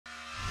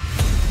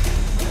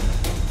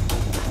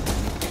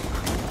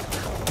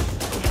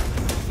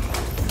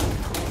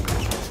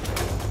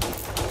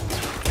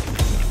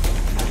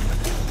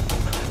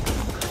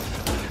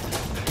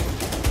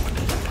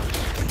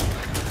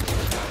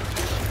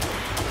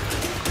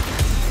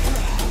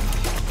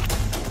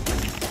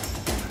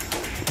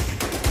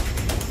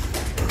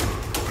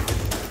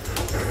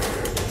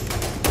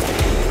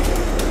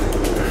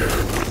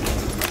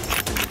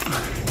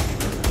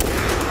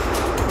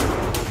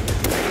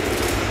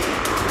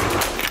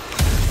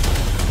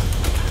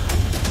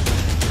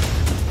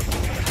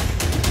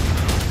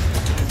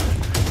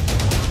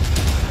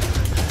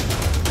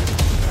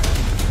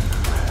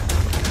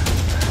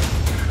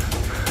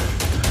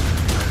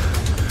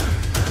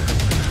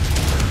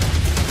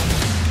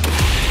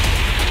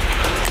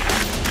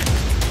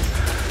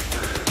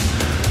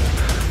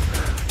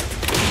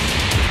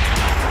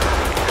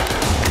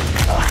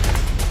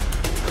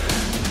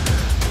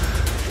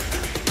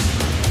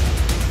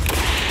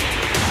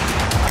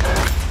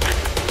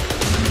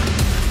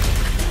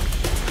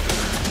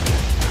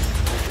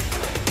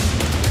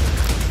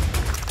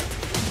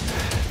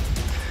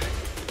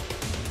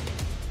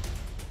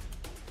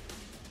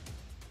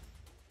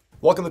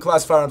Welcome to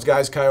Class Firearms,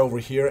 guys. Kai over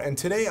here, and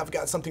today I've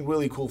got something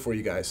really cool for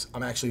you guys.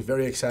 I'm actually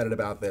very excited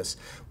about this.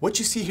 What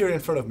you see here in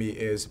front of me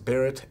is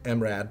Barrett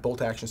MRAD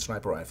bolt-action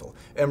sniper rifle.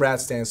 MRAD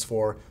stands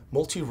for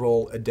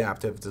Multi-Role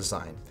Adaptive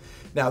Design.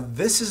 Now,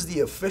 this is the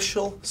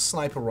official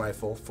sniper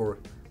rifle for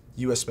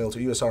U.S.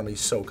 military, U.S. Army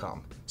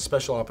SOCOM,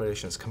 Special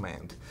Operations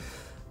Command.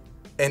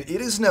 And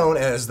it is known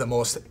as the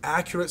most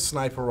accurate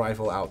sniper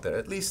rifle out there.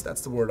 At least that's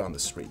the word on the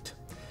street.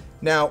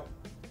 Now,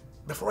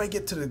 before I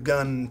get to the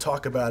gun and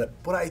talk about it,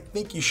 what I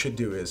think you should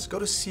do is go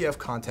to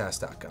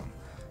cfcontest.com.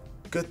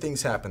 Good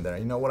things happen there.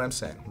 You know what I'm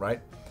saying,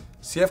 right?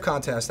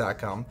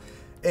 cfcontest.com.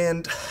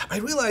 And I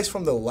realized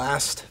from the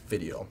last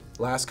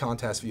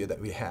contest video that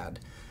we had,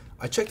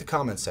 I checked the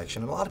comment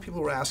section and a lot of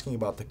people were asking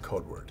about the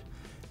code word.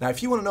 Now,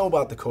 if you want to know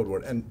about the code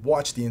word and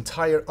watch the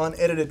entire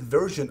unedited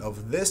version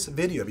of this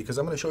video, because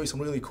I'm going to show you some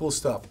really cool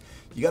stuff,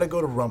 you got to go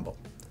to Rumble.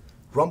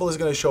 Rumble is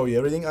going to show you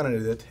everything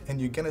unedited,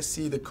 and you're going to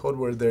see the code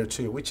word there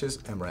too, which is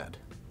MRAD.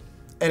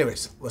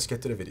 Anyways, let's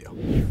get to the video.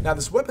 Now,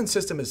 this weapon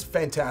system is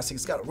fantastic.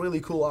 It's got really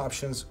cool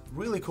options,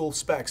 really cool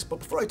specs. But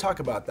before I talk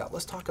about that,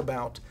 let's talk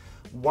about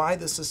why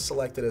this is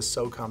selected as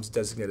SOCOM's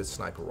designated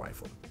sniper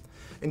rifle.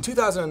 In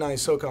 2009,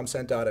 SOCOM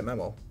sent out a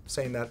memo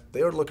saying that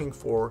they were looking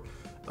for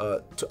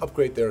to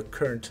upgrade their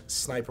current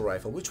sniper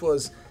rifle, which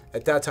was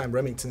at that time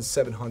Remington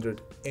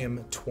 700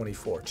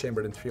 M24,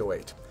 chambered in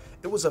 .308.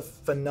 It was a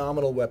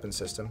phenomenal weapon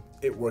system.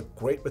 It worked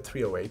great with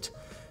 .308,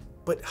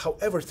 but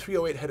however,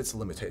 .308 had its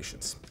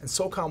limitations, and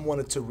SOCOM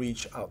wanted to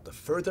reach out to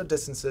further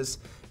distances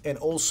and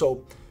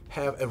also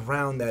have a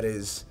round that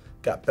is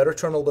got better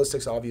terminal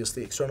ballistics,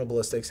 obviously external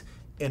ballistics,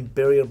 and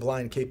barrier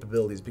blind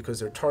capabilities, because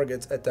their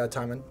targets at that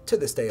time and to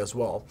this day as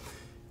well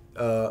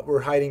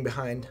were hiding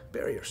behind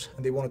barriers,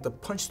 and they wanted to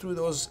punch through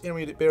those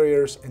intermediate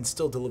barriers and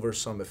still deliver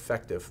some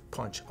effective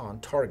punch on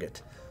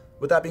target.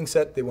 With that being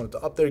said, they wanted to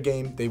up their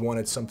game. They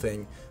wanted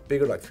something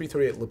bigger like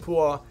 338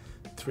 Lapua,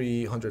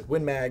 300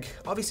 Win Mag.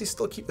 Obviously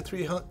still keep the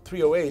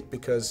 308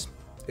 because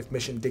if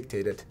mission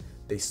dictated,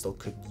 they still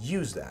could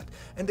use that.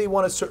 And they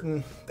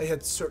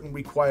had certain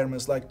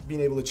requirements like being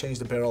able to change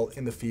the barrel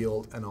in the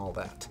field and all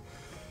that.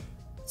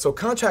 So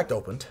contract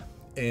opened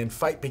and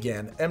fight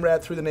began.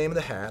 MRAD threw the name of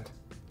the hat,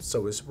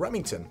 so is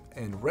Remington.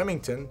 And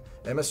Remington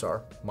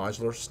MSR,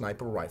 Modular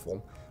Sniper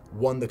Rifle,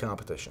 won the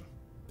competition.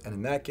 And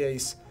in that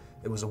case,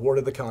 it was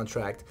awarded the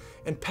contract,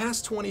 and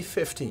past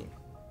 2015,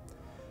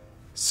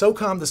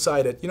 SOCOM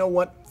decided, you know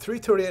what,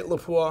 338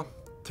 Lapua,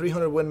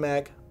 300 Win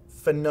Mag,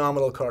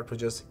 phenomenal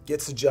cartridges,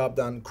 gets the job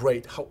done,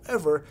 great.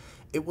 However,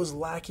 it was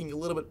lacking a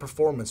little bit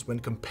performance when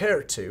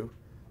compared to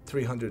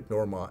 300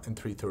 Norma and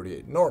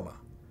 338 Norma.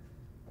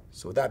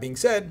 So with that being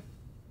said,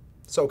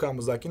 SOCOM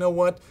was like, you know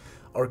what,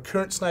 our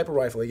current sniper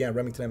rifle, again,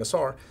 Remington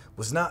MSR,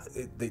 was not,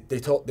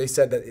 they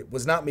said that it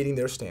was not meeting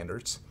their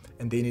standards,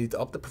 and they needed to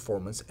up the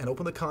performance and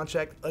open the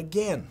contract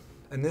again.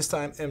 And this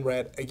time,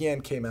 MRAD again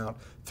came out,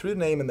 threw the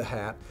name in the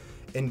hat,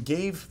 and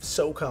gave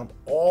SOCOM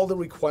all the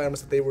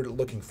requirements that they were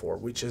looking for,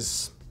 which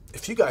is,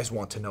 if you guys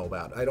want to know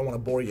about, I don't want to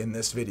bore you in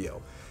this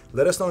video,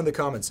 let us know in the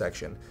comment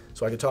section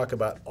so I can talk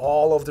about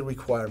all of the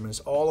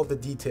requirements, all of the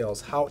details,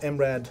 how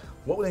MRAD,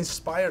 what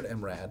inspired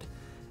MRAD,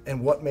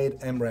 and what made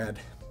MRAD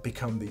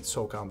become the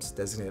SOCOM's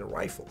designated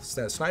rifle,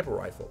 sniper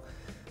rifle.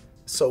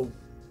 So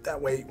that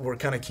way, we're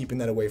kind of keeping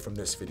that away from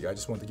this video. I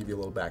just wanted to give you a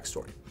little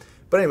backstory.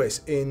 But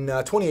anyways, in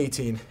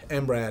 2018,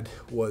 MRAD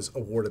was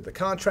awarded the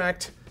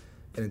contract,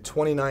 and in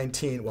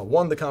 2019, well,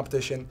 won the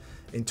competition.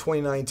 In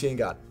 2019,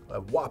 got a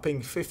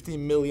whopping $50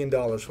 million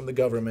from the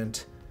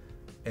government,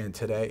 and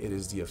today it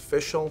is the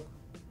official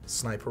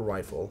sniper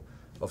rifle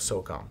of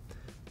SOCOM.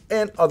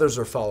 And others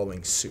are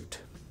following suit.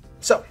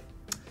 So,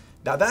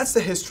 now that's the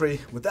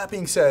history. With that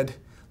being said,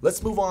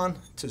 let's move on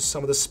to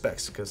some of the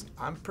specs, because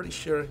I'm pretty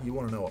sure you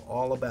want to know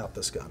all about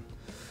this gun.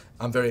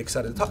 I'm very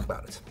excited to talk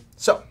about it.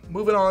 So,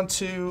 moving on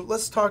to,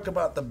 let's talk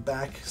about the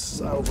back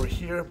side over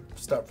here.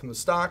 Start from the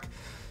stock.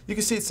 You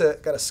can see it's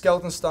got a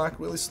skeleton stock,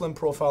 really slim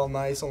profile,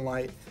 nice and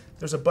light.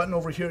 There's a button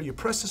over here. You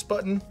press this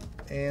button,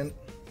 and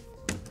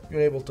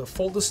you're able to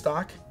fold the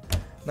stock,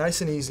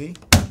 nice and easy.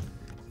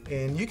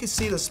 And you can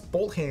see this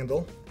bolt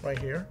handle right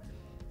here,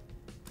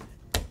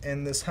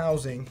 and this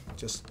housing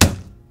just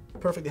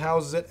perfectly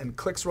houses it and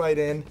clicks right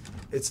in.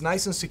 It's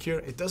nice and secure.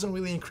 It doesn't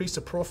really increase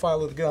the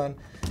profile of the gun,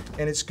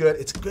 and it's good.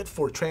 It's good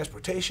for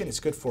transportation.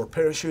 It's good for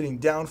parachuting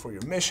down for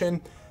your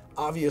mission.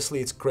 Obviously,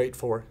 it's great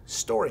for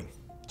storing.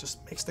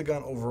 Just makes the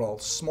gun overall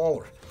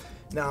smaller.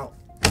 Now,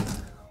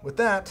 with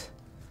that,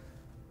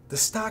 the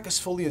stock is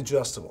fully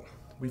adjustable.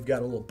 We've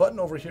got a little button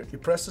over here. You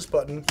press this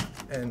button,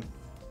 and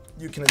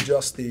you can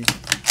adjust the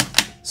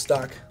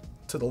stock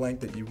to the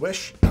length that you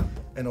wish,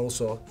 and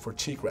also for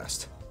cheek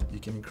rest. You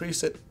can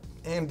increase it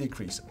and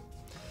decrease it.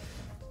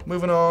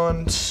 Moving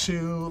on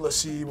to, let's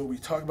see what we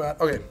talk about.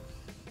 Okay,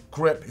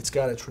 grip. It's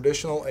got a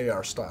traditional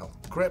AR style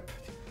grip,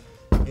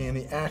 and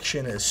the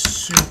action is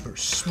super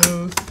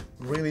smooth,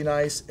 really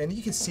nice. And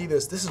you can see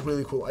this. This is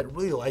really cool. I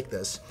really like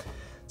this.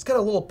 It's got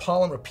a little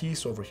polymer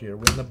piece over here.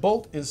 When the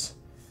bolt is,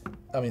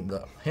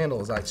 the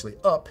handle is actually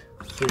up,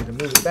 so you can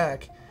move it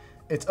back,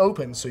 it's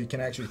open so you can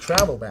actually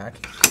travel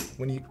back.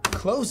 When you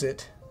close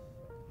it,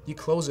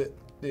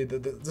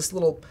 this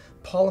little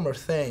polymer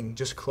thing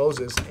just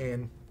closes,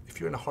 and if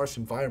you're in a harsh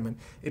environment,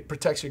 it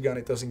protects your gun.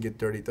 It doesn't get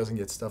dirty, it doesn't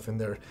get stuff in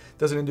there, it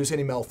doesn't induce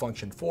any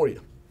malfunction for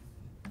you.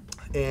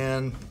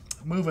 And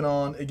moving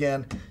on,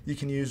 again, you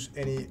can use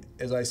any,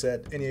 as I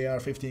said, any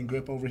AR-15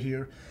 grip over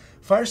here.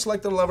 Fire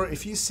selector lever,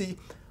 if you see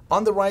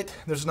on the right,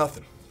 there's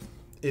nothing.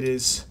 It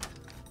is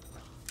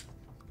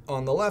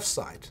on the left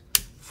side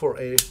for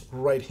a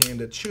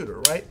right-handed shooter,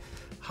 right?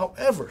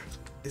 However,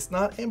 it's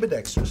not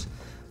ambidextrous,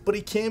 but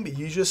it can be.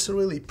 You just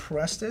really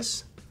press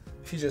this.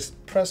 If you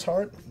just press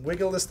hard,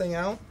 wiggle this thing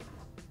out,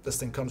 this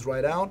thing comes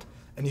right out,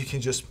 and you can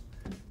just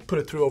put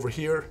it through over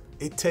here.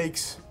 It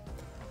takes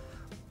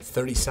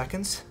 30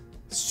 seconds,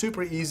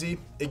 super easy.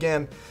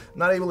 Again,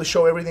 not able to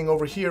show everything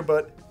over here,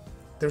 but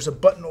there's a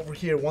button over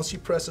here. Once you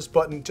press this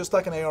button, just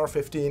like an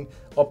AR-15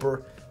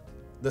 upper,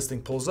 this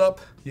thing pulls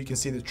up. You can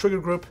see the trigger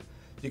grip.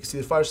 You can see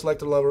the fire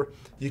selector lever.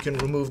 You can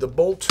remove the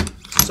bolt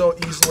so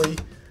easily.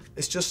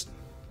 It's just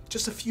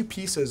a few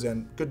pieces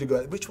and good to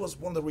go, which was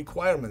one of the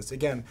requirements.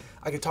 Again,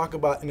 I could talk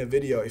about in a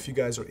video if you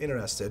guys are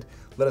interested.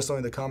 Let us know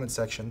in the comment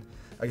section.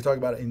 I can talk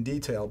about it in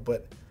detail,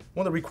 but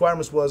one of the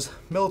requirements was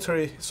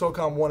military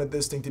SOCOM wanted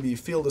this thing to be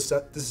field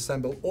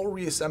disassembled or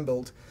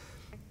reassembled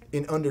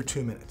in under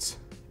 2 minutes.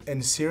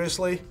 And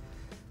seriously,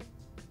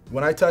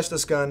 when I touched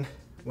this gun,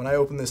 when I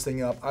opened this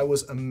thing up, I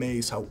was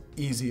amazed how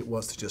easy it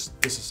was to just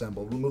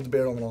disassemble, remove the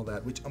barrel and all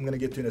that, which I'm gonna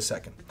get to in a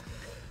second.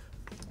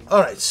 All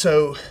right,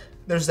 so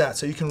there's that.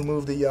 So you can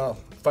remove the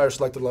fire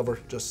selector lever,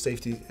 just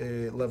safety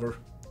lever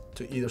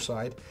to either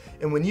side.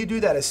 And when you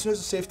do that, as soon as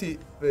the safety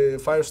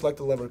fire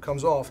selector lever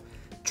comes off,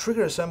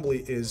 trigger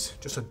assembly is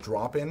just a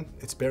drop-in.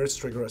 It's Barrett's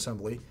trigger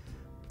assembly.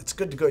 It's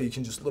good to go. You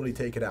can just literally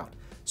take it out.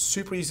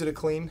 Super easy to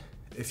clean.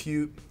 If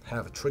you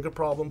have a trigger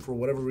problem for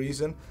whatever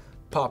reason,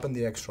 pop in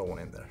the extra one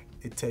in there.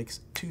 It takes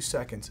 2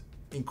 seconds,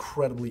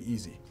 incredibly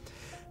easy.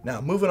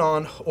 Now moving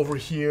on over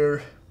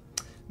here,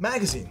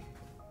 magazine.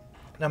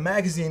 Now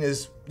magazine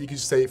is, you can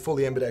say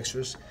fully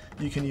ambidextrous.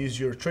 You can use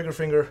your trigger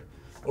finger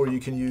or you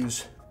can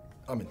use,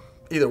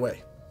 either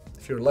way.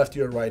 If you're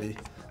lefty or righty,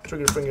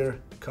 trigger finger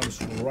comes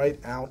right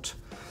out.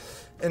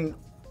 And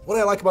what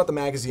I like about the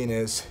magazine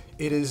is,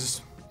 it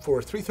is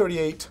for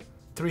 338,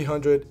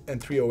 300,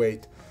 and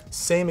 308.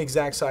 Same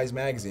exact size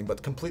magazine,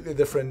 but completely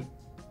different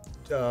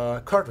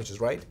cartridges,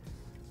 right?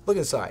 Look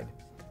inside.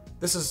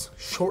 This is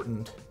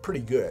shortened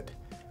pretty good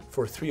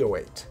for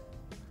 308.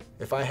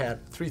 If I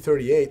had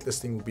 338, this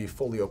thing would be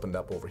fully opened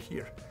up over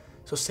here.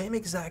 So same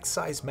exact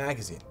size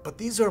magazine, but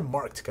these are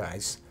marked,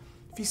 guys.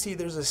 If you see,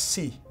 there's a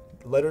C,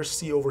 letter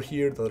C over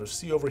here, the letter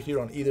C over here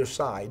on either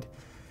side.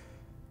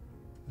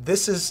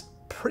 This is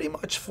pretty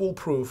much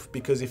foolproof,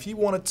 because if you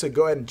wanted to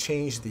go ahead and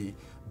change the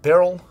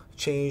barrel,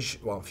 if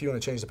you want to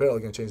change the barrel,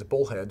 you're going to change the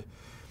bolt head.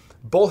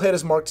 Bolt head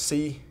is marked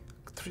C.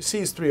 C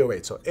is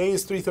 308. So A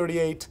is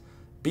 338,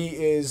 B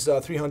is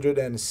 300,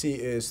 and C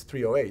is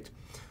 308.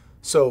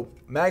 So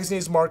magazine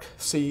is marked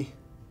C,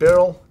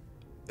 barrel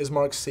is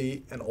marked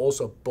C, and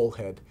also bolt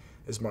head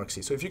is marked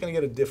C. So if you're going to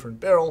get a different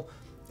barrel,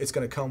 it's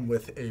going to come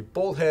with a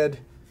bolt head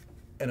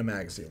and a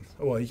magazine.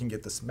 Well, you can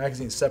get this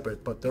magazine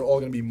separate, but they're all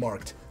going to be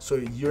marked. So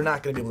you're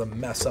not going to be able to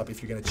mess up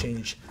if you're going to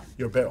change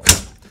your barrel.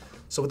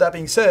 So with that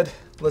being said,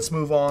 let's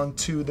move on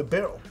to the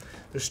barrel.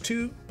 There's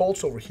 2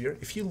 bolts over here.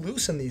 If you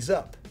loosen these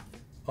up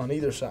on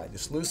either side,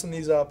 just loosen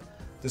these up,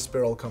 this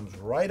barrel comes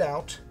right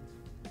out,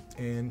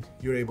 and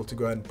you're able to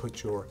go ahead and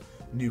put your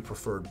new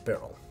preferred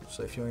barrel.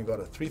 So if you want to go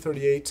to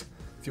 338,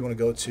 if you want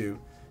to go to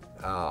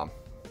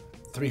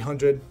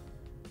 300,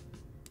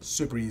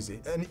 super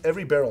easy. And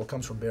every barrel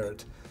comes from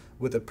Barrett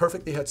with a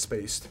perfectly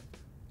head-spaced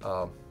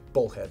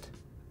bolt head.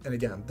 And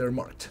again, they're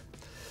marked.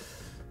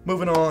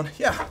 Moving on,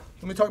 let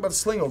me talk about the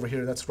sling over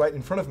here that's right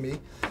in front of me.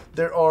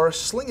 There are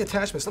sling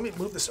attachments. Let me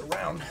move this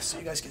around so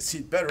you guys can see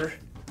it better.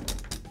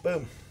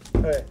 Boom.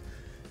 All right.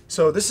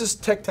 So this is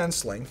Tech 10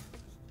 sling.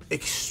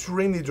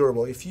 Extremely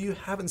durable. If you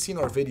haven't seen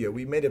our video,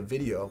 we did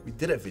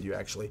a video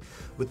actually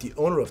with the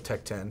owner of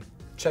Tech 10.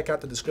 Check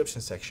out the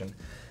description section.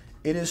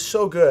 It is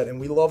so good, and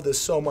we love this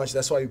so much.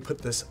 That's why we put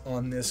this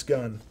on this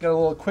gun. Got a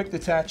little quick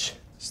detach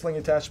sling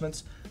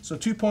attachments. So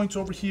 2 points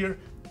over here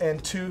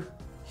and 2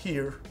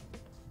 here.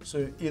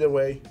 So either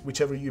way,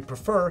 whichever you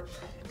prefer.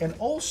 And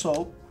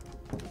also,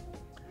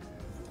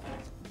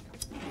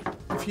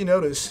 if you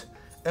notice,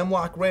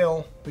 M-LOK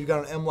rail, we've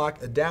got an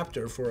M-LOK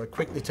adapter for a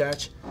quick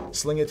detach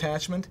sling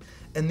attachment,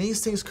 and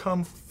these things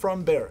come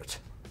from Barrett.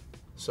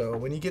 So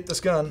when you get this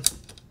gun,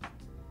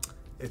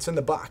 it's in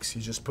the box.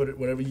 You just put it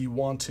wherever you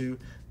want to,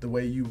 the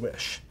way you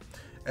wish.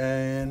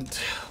 And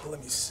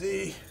let me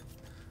see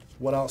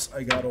what else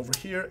I got over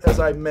here. As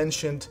I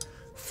mentioned,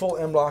 full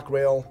M-LOK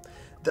rail.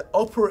 The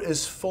upper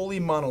is fully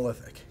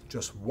monolithic,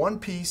 just one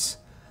piece.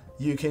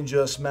 You can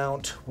just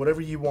mount whatever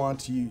you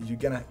want. You're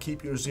gonna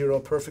keep your zero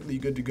perfectly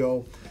good to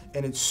go,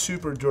 and it's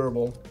super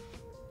durable.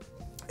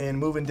 And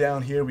moving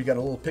down here, we got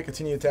a little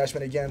Picatinny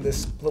attachment. Again,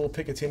 this little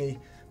Picatinny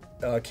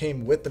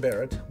came with the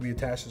Barrett. We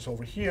attached this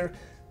over here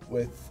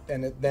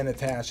and then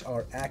attach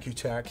our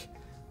Accutac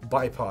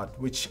bipod,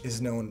 which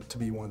is known to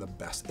be one of the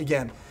best.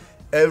 Again,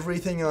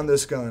 everything on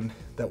this gun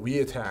that we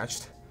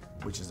attached,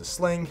 which is the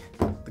sling,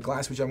 the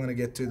glass, which I'm going to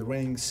get to, the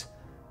rings,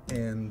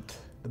 and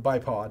the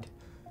bipod,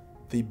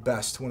 the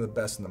best, one of the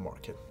best in the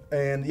market.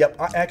 And yep,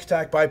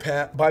 ACTAC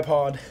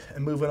bipod,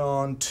 and moving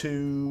on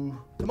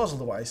to the muzzle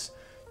device.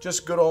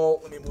 Just good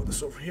old, let me move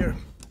this over here.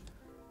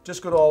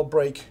 Just good old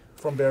break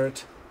from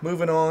Barrett.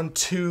 Moving on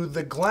to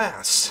the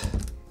glass.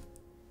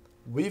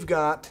 We've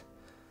got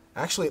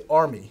actually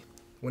Army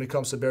when it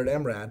comes to Barrett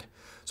MRAD.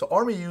 So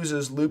Army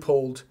uses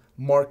loopholed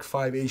Mark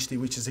 5 HD,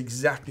 which is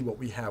exactly what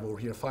we have over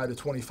here, 5 to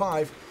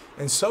 25.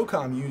 And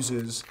SOCOM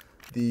uses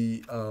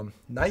the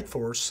Night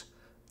Force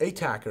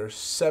ATACR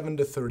 7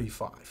 to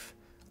 35.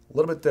 A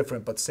little bit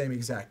different, but same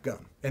exact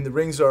gun. And the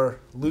rings are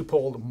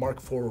loopholed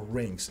Mark 4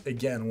 rings.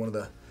 Again, one of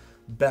the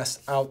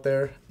best out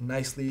there,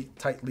 nicely,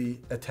 tightly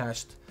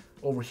attached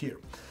over here.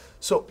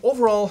 So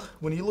overall,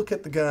 when you look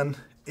at the gun,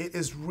 it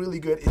is really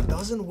good. It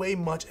doesn't weigh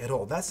much at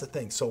all. That's the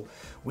thing. So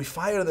we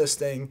fire this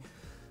thing.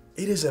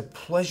 It is a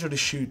pleasure to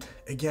shoot.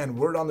 Again,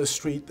 word on the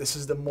street, this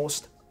is the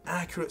most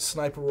accurate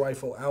sniper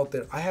rifle out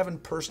there. I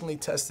haven't personally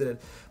tested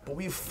it, but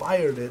we've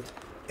fired it,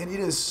 and it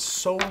is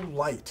so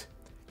light.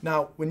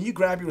 Now, when you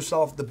grab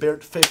yourself the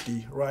Barrett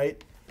 50,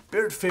 right?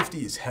 Barrett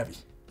 50 is heavy.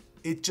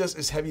 It just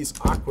is heavy. It's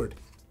awkward.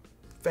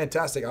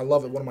 Fantastic. I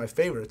love it. One of my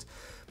favorites.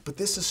 But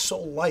this is so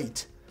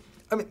light.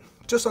 I mean,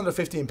 just under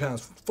 15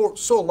 pounds.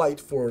 So light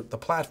for the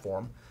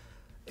platform.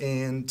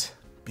 And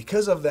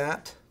because of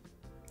that,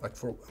 like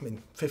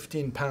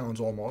 15 pounds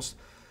almost,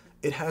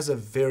 it has a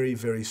very,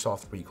 very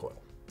soft recoil.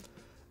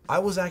 I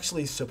was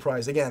actually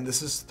surprised. Again,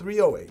 this is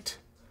 308.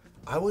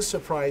 I was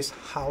surprised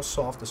how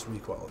soft this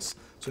recoil is.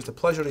 So it's a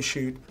pleasure to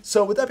shoot.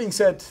 So with that being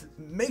said,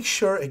 make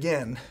sure,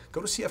 again,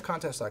 go to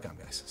cfcontest.com,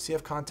 guys.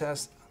 CF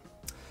Contest,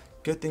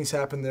 good things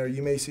happen there.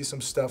 You may see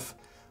some stuff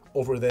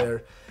over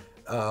there.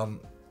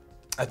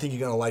 I think you're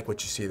gonna like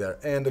what you see there.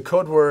 And the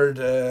code word,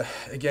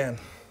 again,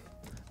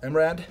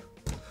 MRAD,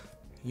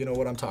 you know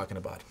what I'm talking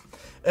about.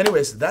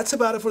 Anyways, that's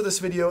about it for this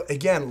video.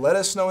 Again, let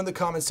us know in the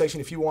comment section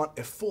if you want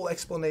a full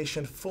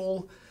explanation,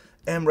 full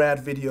MRAD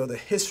video, the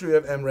history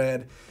of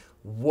MRAD,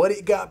 what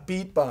it got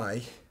beat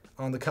by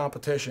on the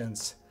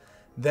competitions,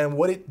 then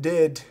what it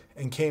did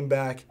and came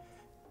back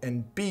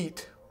and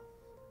beat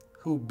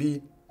who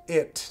beat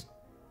it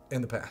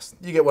in the past.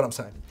 You get what I'm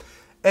saying.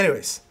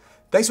 Anyways,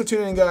 thanks for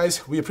tuning in,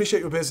 guys. We appreciate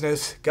your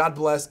business. God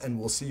bless, and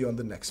we'll see you on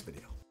the next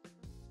video.